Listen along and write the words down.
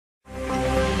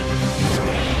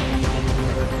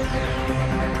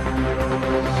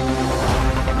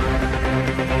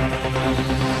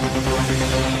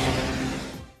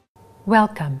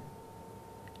Welcome.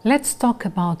 Let's talk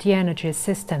about the energy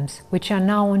systems which are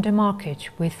now on the market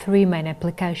with three main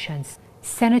applications: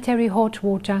 sanitary hot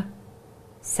water,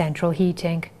 central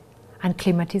heating and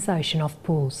climatization of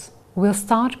pools. We'll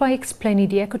start by explaining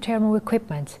the ecothermal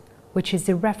equipment, which is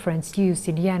the reference used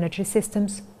in the energy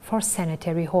systems for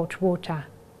sanitary hot water.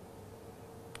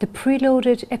 The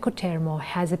preloaded ecothermal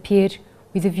has appeared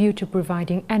with a view to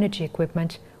providing energy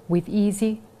equipment with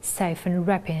easy, safe and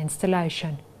rapid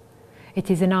installation. It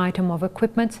is an item of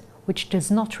equipment which does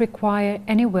not require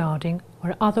any welding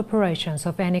or other operations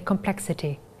of any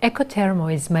complexity.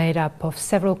 Ecothermal is made up of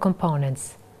several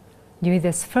components. During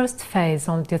this first phase,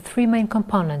 only the three main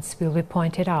components will be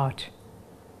pointed out: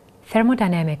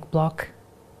 thermodynamic block,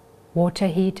 water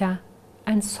heater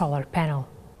and solar panel.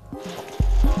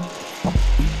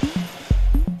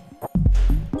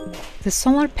 The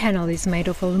solar panel is made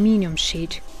of aluminium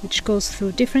sheet, which goes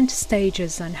through different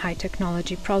stages and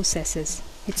high-technology processes.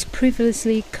 It's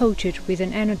previously coated with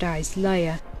an anodized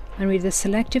layer and with a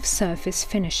selective surface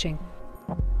finishing.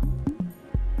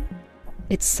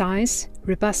 Its size,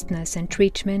 robustness and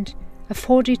treatment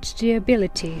afford it the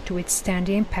ability to withstand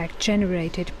the impact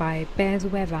generated by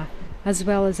bad weather, as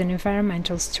well as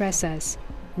environmental stressors,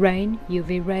 rain,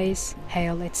 UV rays,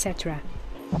 hail, etc.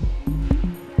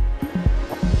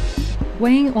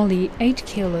 Weighing only 8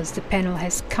 kilos, the panel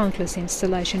has countless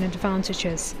installation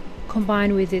advantages,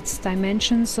 combined with its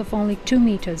dimensions of only 2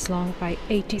 meters long by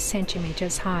 80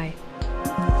 centimeters high.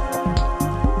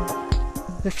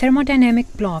 The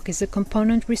thermodynamic block is a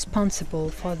component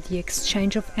responsible for the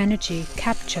exchange of energy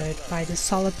captured by the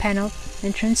solar panel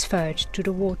and transferred to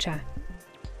the water.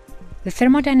 The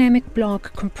thermodynamic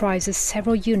block comprises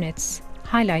several units,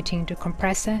 highlighting the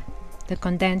compressor, the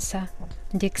condenser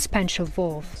and the expansion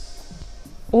valve.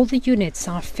 All the units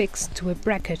are fixed to a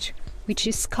bracket which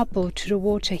is coupled to the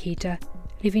water heater,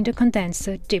 leaving the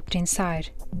condenser dipped inside.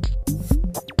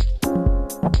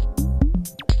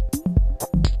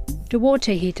 The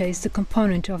water heater is the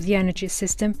component of the energy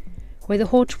system where the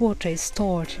hot water is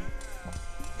stored.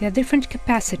 There are different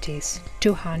capacities: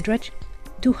 200,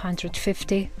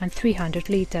 250 and 300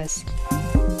 liters.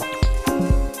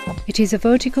 It is a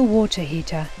vertical water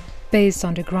heater based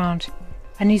on the ground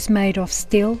and is made of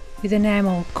steel with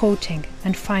enamel coating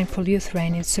and fine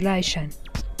polyurethane insulation.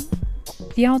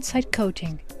 The outside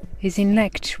coating is in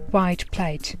lecked white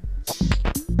plate.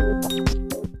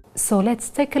 So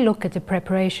let's take a look at the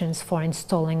preparations for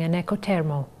installing an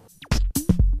ecothermal.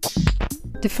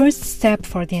 The first step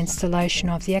for the installation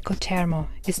of the ecothermal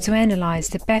is to analyze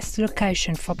the best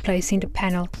location for placing the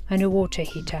panel and the water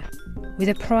heater, with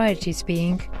the priorities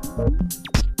being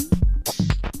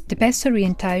the best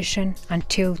orientation and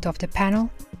tilt of the panel,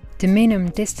 the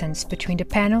minimum distance between the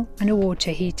panel and the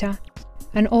water heater,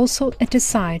 and also at the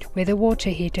side where the water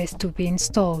heater is to be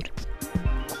installed.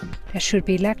 There should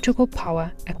be electrical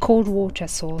power, a cold water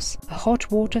source, a hot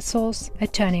water source, a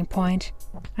turning point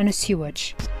and a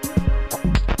sewage.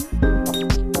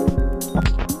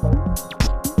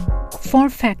 4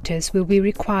 factors will be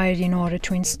required in order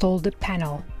to install the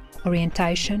panel: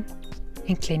 orientation,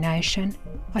 inclination,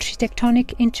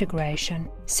 architectonic integration,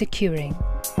 securing.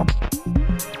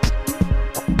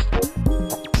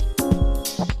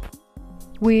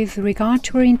 With regard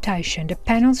to orientation, the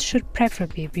panels should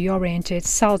preferably be oriented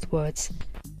southwards,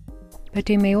 but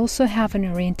they may also have an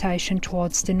orientation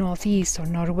towards the northeast or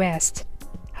northwest.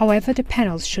 However, the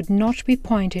panels should not be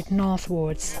pointed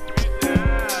northwards.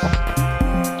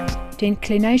 The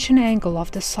inclination angle of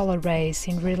the solar rays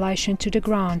in relation to the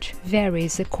ground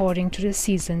varies according to the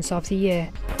seasons of the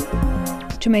year.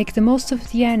 To make the most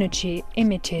of the energy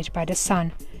emitted by the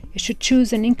sun, you should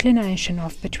choose an inclination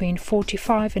of between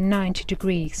 45 and 90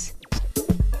 degrees.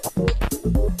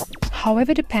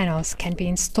 However, the panels can be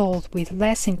installed with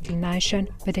less inclination,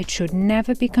 but it should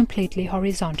never be completely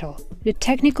horizontal. The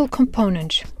technical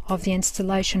component of the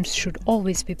installation should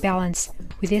always be balanced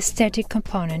with the aesthetic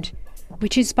component,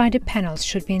 which is why the panels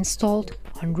should be installed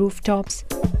on rooftops,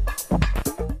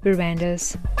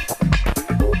 verandas,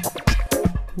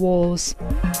 walls,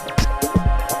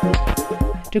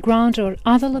 the ground or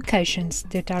other locations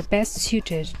that are best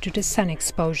suited to the sun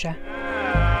exposure.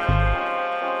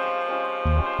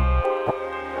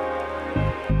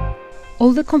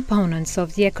 All the components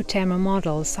of the ecothermal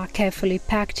models are carefully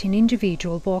packed in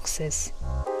individual boxes.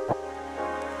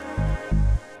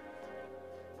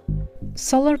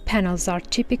 Solar panels are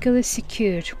typically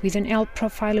secured with an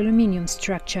L-profile aluminium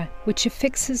structure, which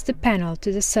affixes the panel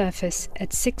to the surface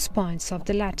at 6 points of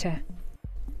the latter.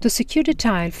 To secure the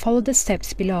tile, follow the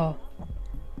steps below.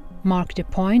 Mark the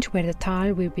point where the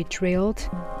tile will be drilled.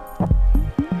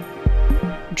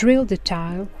 Drill the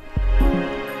tile.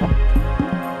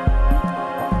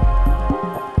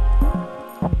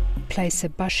 place a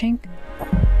bushing,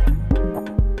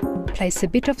 place a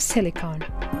bit of silicone,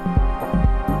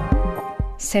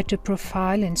 set the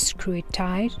profile and screw it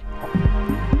tight.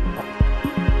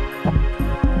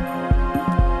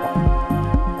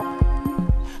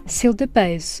 Seal the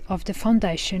base of the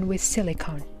foundation with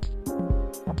silicone.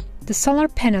 The solar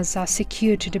panels are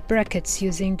secured to the brackets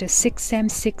using the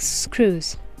 6M6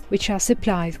 screws, which are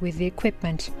supplied with the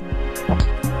equipment.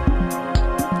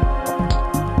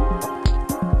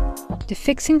 The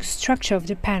fixing structure of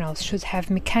the panels should have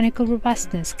mechanical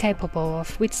robustness capable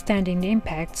of withstanding the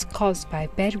impacts caused by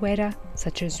bad weather,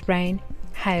 such as rain,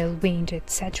 hail, wind,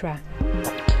 etc.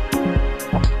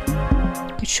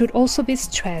 It should also be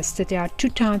stressed that there are two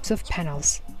types of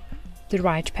panels, the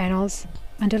right panels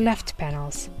and the left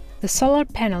panels. The solar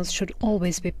panels should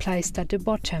always be placed at the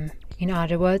bottom. In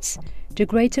other words, the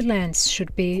greater length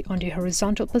should be on the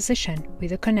horizontal position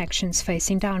with the connections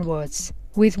facing downwards.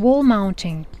 With wall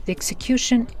mounting, the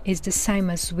execution is the same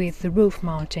as with the roof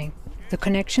mounting. The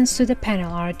connections to the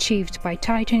panel are achieved by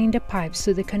tightening the pipes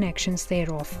to the connections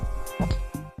thereof.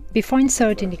 Before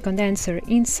inserting the condenser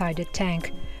inside the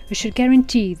tank, we should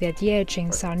guarantee that the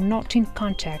edgings are not in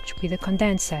contact with the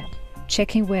condenser,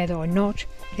 checking whether or not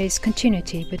there is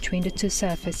continuity between the two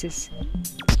surfaces.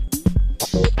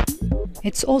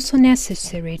 It's also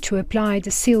necessary to apply the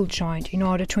seal joint in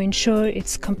order to ensure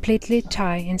it's completely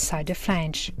tight inside the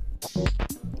flange.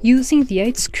 Using the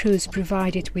 8 screws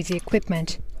provided with the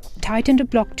equipment, tighten the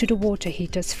block to the water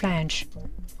heater's flange.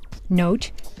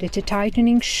 Note that the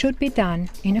tightening should be done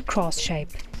in a cross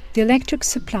shape. The electric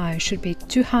supply should be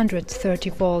 230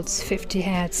 volts 50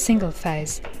 Hz single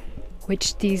phase,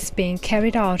 which is being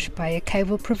carried out by a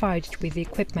cable provided with the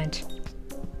equipment.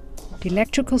 The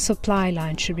electrical supply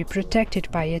line should be protected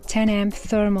by a 10 amp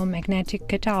thermal magnetic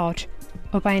cutout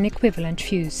or by an equivalent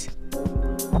fuse.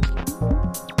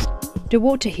 The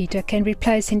water heater can be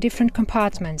placed in different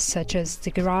compartments such as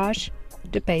the garage,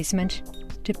 the basement,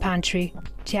 the pantry,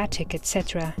 the attic,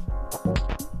 etc.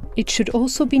 It should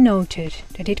also be noted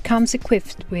that it comes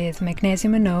equipped with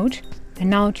magnesium anode,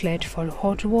 an outlet for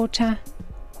hot water,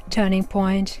 turning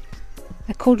point,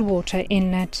 a cold water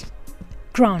inlet,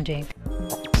 grounding.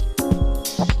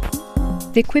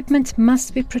 The equipment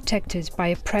must be protected by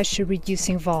a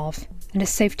pressure-reducing valve and a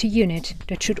safety unit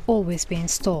that should always be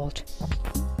installed.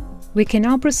 We can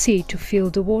now proceed to fill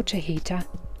the water heater,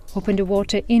 open the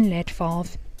water inlet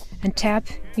valve and tap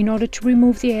in order to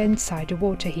remove the air inside the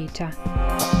water heater.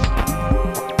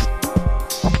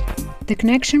 The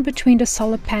connection between the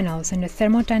solar panels and the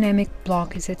thermodynamic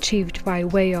block is achieved by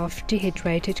way of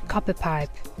dehydrated copper pipe.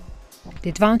 The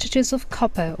advantages of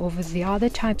copper over the other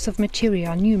types of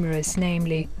material are numerous,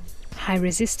 namely high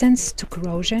resistance to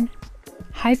corrosion,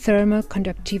 high thermal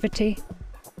conductivity,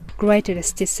 great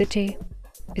elasticity.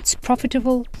 It's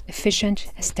profitable,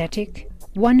 efficient, aesthetic,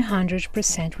 100%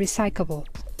 recyclable.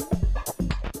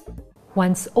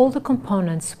 Once all the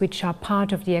components which are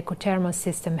part of the ecothermal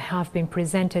system have been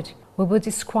presented, we will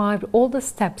describe all the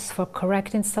steps for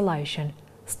correct installation,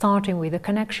 starting with the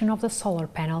connection of the solar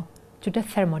panel to the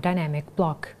thermodynamic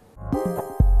block.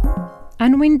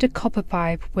 Unwind the copper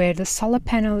pipe where the solar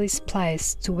panel is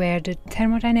placed to where the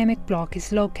thermodynamic block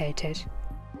is located.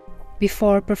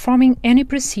 Before performing any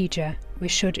procedure, we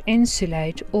should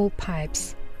insulate all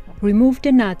pipes. Remove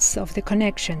the nuts of the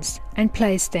connections and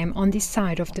place them on the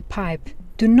side of the pipe.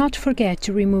 Do not forget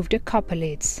to remove the copper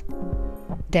leads.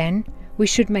 Then, we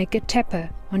should make a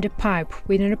tapper on the pipe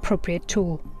with an appropriate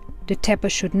tool. The tapper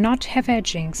should not have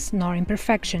edgings nor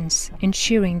imperfections,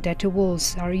 ensuring that the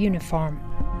walls are uniform.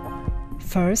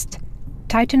 First,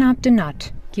 tighten up the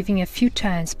nut, giving a few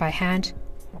turns by hand,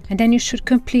 and then you should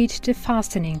complete the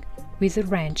fastening with a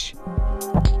wrench.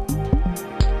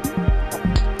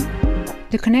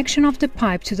 The connection of the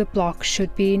pipe to the block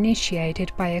should be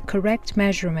initiated by a correct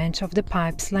measurement of the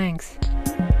pipe's length.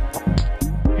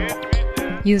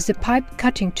 Use the pipe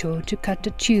cutting tool to cut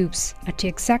the tubes at the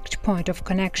exact point of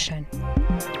connection.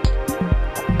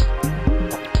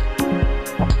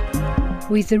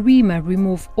 With the reamer,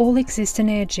 remove all existing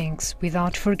edgings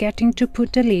without forgetting to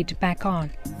put the lid back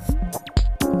on.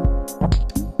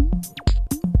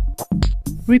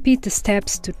 Repeat the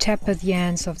steps to taper the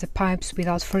ends of the pipes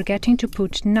without forgetting to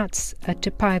put nuts at the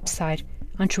pipe side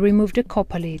and to remove the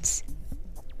copper leads.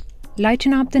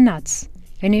 Lighten up the nuts,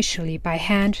 initially by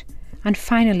hand and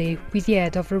finally with the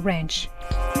aid of a wrench.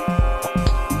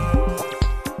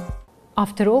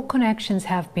 After all connections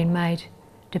have been made,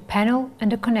 the panel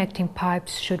and the connecting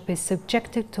pipes should be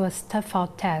subjected to a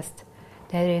stuff-out test,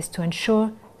 that is, to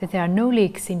ensure that there are no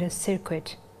leaks in the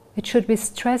circuit. It should be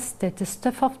stressed that the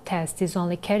stuff-out test is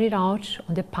only carried out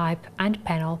on the pipe and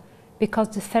panel because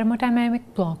the thermodynamic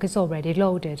block is already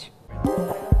loaded.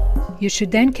 You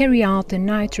should then carry out the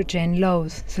nitrogen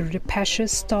load through the pressure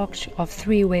stock of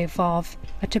 3-way valve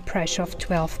at a pressure of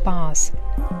 12 bars.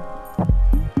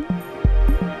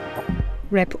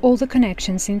 Wrap all the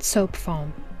connections in soap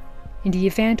foam. In the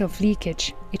event of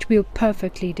leakage, it will be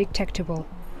perfectly detectable.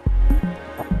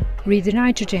 Read the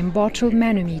nitrogen bottle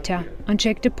manometer and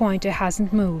check the pointer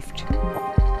hasn't moved.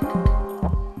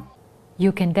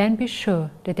 You can then be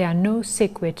sure that there are no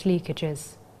secret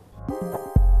leakages.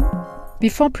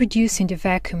 Before producing the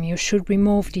vacuum, you should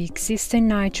remove the existing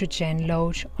nitrogen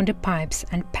load on the pipes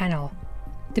and panel.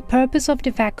 The purpose of the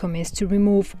vacuum is to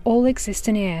remove all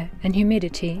existing air and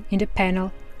humidity in the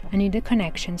panel and in the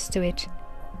connections to it.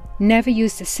 Never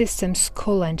use the system's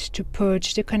coolant to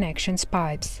purge the connections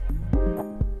pipes.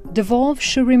 The valve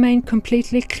should remain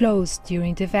completely closed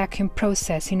during the vacuum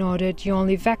process in order to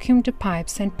only vacuum the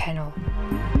pipes and panel.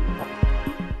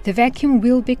 The vacuum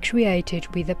will be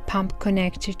created with a pump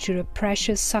connected to the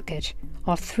pressure socket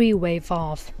or 3-way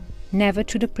valve, never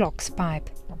to the block's pipe.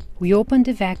 We open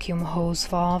the vacuum hose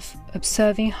valve,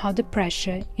 observing how the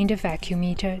pressure in the vacuum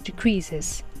meter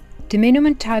decreases. The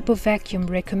minimum type of vacuum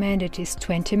recommended is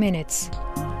 20 minutes.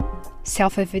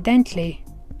 Self-evidently,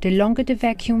 the longer the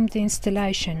vacuum the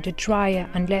installation, the drier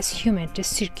and less humid the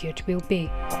circuit will be.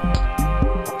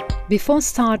 Before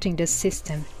starting the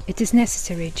system, it is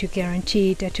necessary to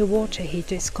guarantee that the water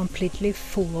heater is completely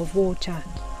full of water.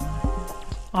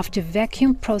 After the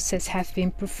vacuum process has been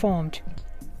performed,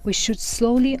 we should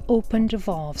slowly open the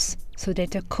valves so that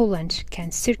the coolant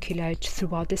can circulate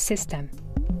throughout the system.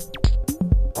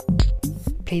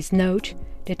 Please note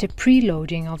that the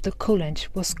preloading of the coolant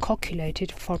was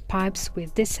calculated for pipes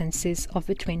with distances of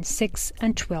between 6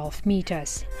 and 12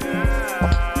 meters.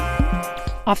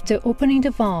 After opening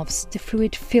the valves, the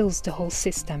fluid fills the whole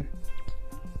system.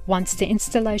 Once the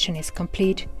installation is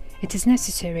complete, it is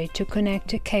necessary to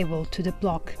connect a cable to the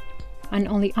block and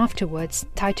only afterwards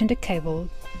tighten the cable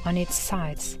on its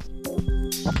sides.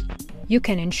 You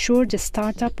can ensure the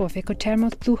startup of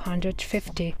Ecothermal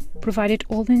 250 provided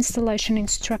all the installation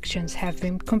instructions have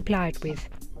been complied with.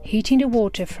 Heating the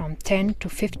water from 10 to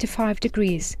 55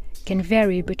 degrees can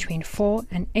vary between 4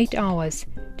 and 8 hours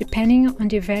depending on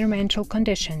the environmental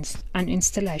conditions and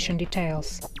installation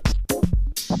details.